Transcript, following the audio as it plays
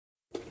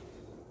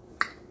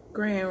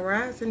Grand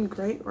rising,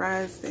 great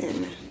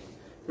rising,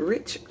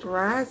 rich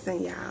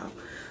rising, y'all.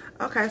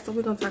 Okay, so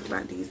we're gonna talk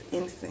about these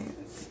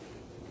incense.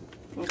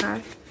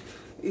 Okay,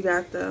 you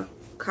got the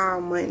call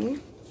money.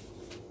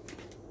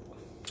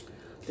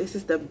 This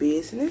is the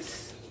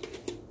business.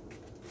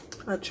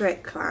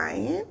 Attract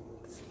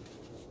clients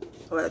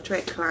or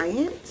attract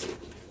clients.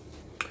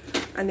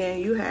 And then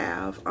you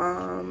have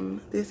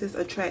this is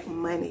attract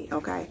money.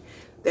 Okay,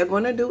 they're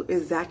gonna do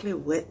exactly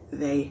what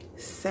they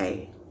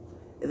say.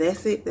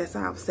 That's it. That's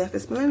all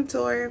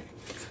self-explanatory.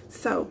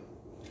 So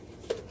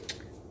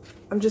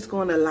I'm just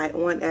going to light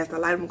one as I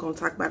light. I'm going to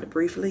talk about it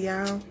briefly,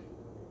 y'all.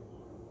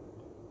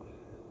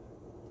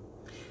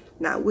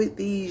 Now with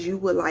these, you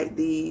would like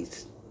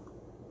these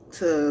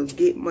to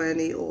get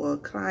money or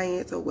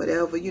clients or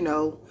whatever, you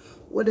know,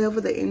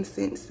 whatever the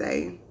incense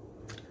say.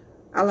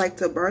 I like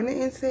to burn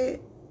the incense.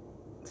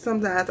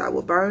 Sometimes I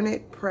will burn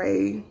it,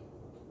 pray,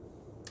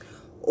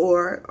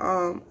 or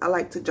I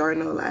like to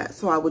journal a lot.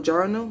 So I would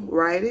journal,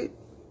 write it.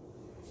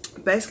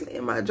 Basically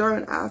in my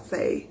journal I'll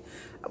say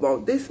I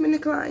want this many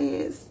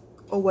clients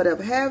or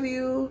whatever have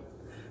you,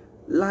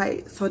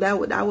 like, so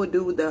that I would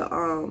do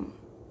the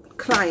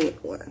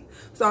client one.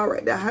 So I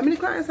write down how many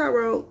clients I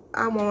wrote,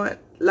 I want,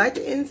 light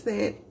the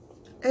incense,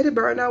 and it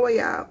burn our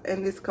way out,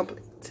 and it's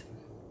complete.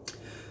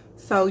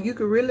 So you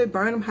can really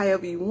burn them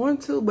however you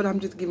want to, but I'm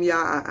just giving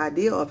y'all an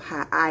idea of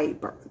how I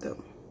burn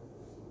them.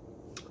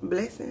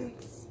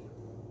 Blessings.